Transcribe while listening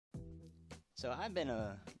So I've been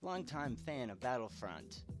a longtime fan of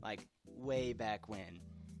Battlefront, like way back when.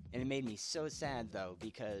 And it made me so sad though,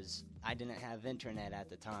 because I didn't have internet at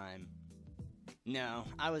the time. No,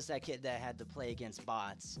 I was that kid that had to play against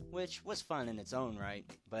bots, which was fun in its own right,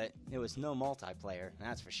 but it was no multiplayer,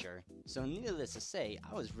 that's for sure. So needless to say,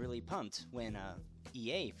 I was really pumped when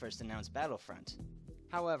EA first announced Battlefront.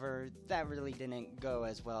 However, that really didn't go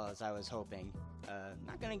as well as I was hoping.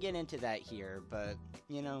 Not gonna get into that here, but,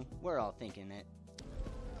 you know, we're all thinking it.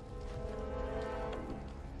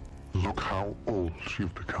 Look how old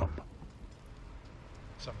you've become.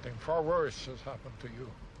 Something far worse has happened to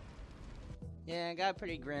you. Yeah, it got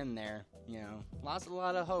pretty grim there, you know, lost a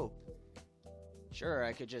lot of hope. Sure,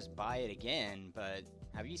 I could just buy it again, but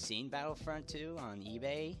have you seen Battlefront 2 on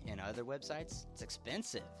eBay and other websites? It's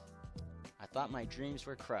expensive. I thought my dreams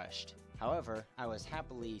were crushed. However, I was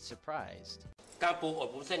happily surprised. กางปูอบ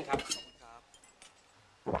วุ้นเส้นครับ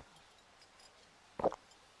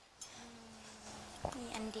มี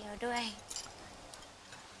อันเดียวด้วย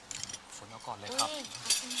ฝนเอาก่อนเลยครับ อุ้ยขอ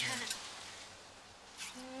บคุณค่ะ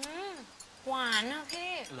หวานอ่ะ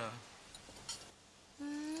พี่ เหรอ อื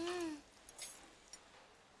ม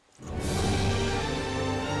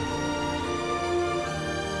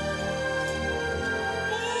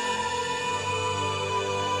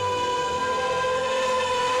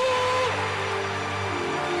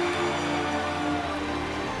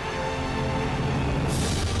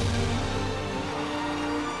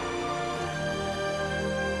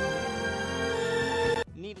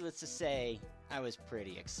Needless to say, I was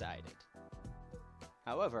pretty excited.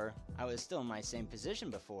 However, I was still in my same position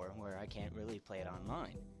before, where I can't really play it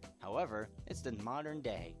online. However, it's the modern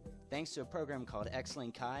day. Thanks to a program called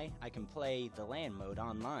Xlink Kai, I can play the LAN mode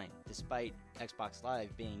online, despite Xbox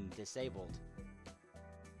Live being disabled.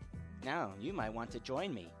 Now, you might want to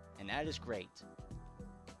join me, and that is great.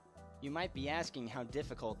 You might be asking how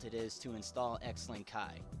difficult it is to install Xlink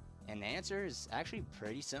Kai, and the answer is actually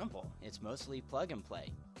pretty simple. It's mostly plug and play.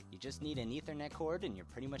 You just need an Ethernet cord and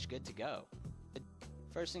you're pretty much good to go.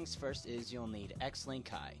 First things first is you'll need Xlink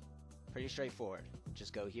Kai. Pretty straightforward.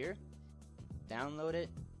 Just go here, download it,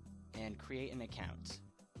 and create an account.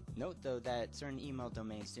 Note though that certain email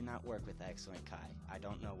domains do not work with Xlink Kai. I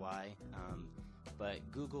don't know why, but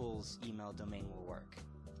Google's email domain will work.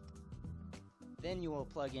 Then you will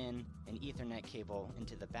plug in an Ethernet cable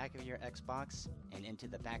into the back of your Xbox and into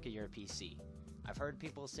the back of your PC. I've heard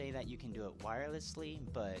people say that you can do it wirelessly,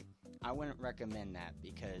 but I wouldn't recommend that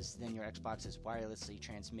because then your Xbox is wirelessly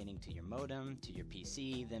transmitting to your modem, to your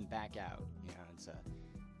PC, then back out. You know,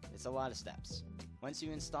 it's a lot of steps. Once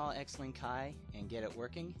you install Xlink Kai and get it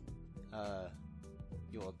working,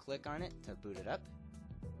 you will click on it to boot it up.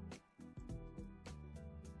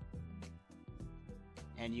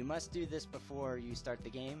 And you must do this before you start the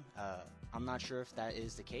game. I'm not sure if that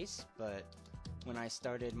is the case, but when I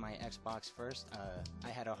started my Xbox first, I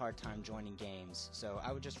had a hard time joining games, so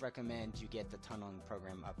I would just recommend you get the tunneling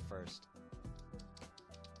program up first.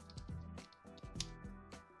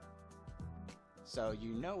 So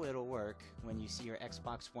you know it'll work when you see your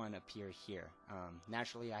Xbox One appear here.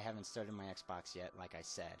 Naturally, I haven't started my Xbox yet, like I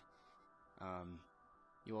said.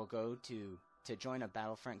 You will go to join a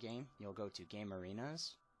Battlefront game, you'll go to Game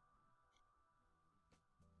Arenas.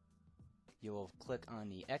 You will click on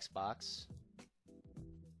the Xbox.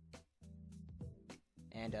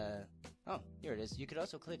 And, oh, here it is. You could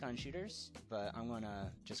also click on shooters, but I'm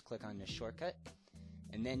gonna just click on this shortcut.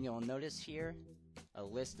 And then you'll notice here a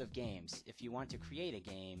list of games. If you want to create a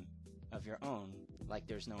game of your own, like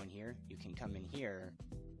there's no one here, you can come in here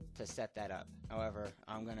to set that up. However,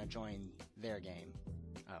 I'm gonna join their game.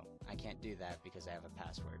 Oh, I can't do that because I have a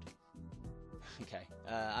password. Okay,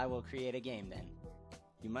 I will create a game then.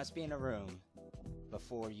 You must be in a room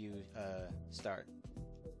before you start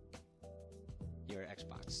your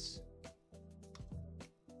Xbox.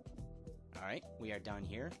 Alright, we are done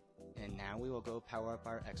here, and now we will go power up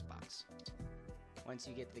our Xbox. Once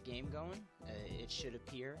you get the game going, it should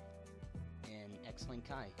appear in Xlink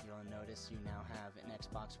Kai. You'll notice you now have an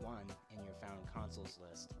Xbox One in your found consoles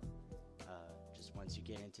list. Just once you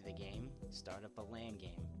get into the game, start up a LAN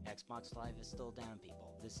game. Xbox Live is still down,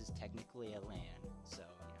 people. This is technically a LAN, so, you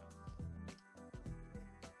know.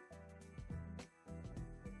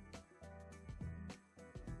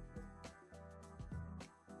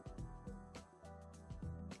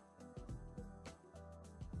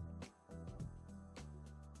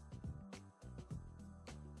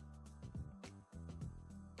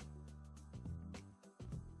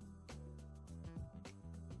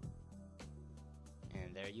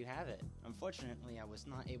 And there you have it. Unfortunately, I was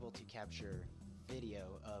not able to capture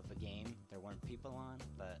video of a game there weren't people on,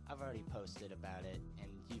 but I've already posted about it, and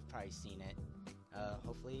you've probably seen it.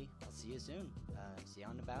 Hopefully, I'll see you soon. See you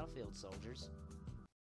on the battlefield, soldiers.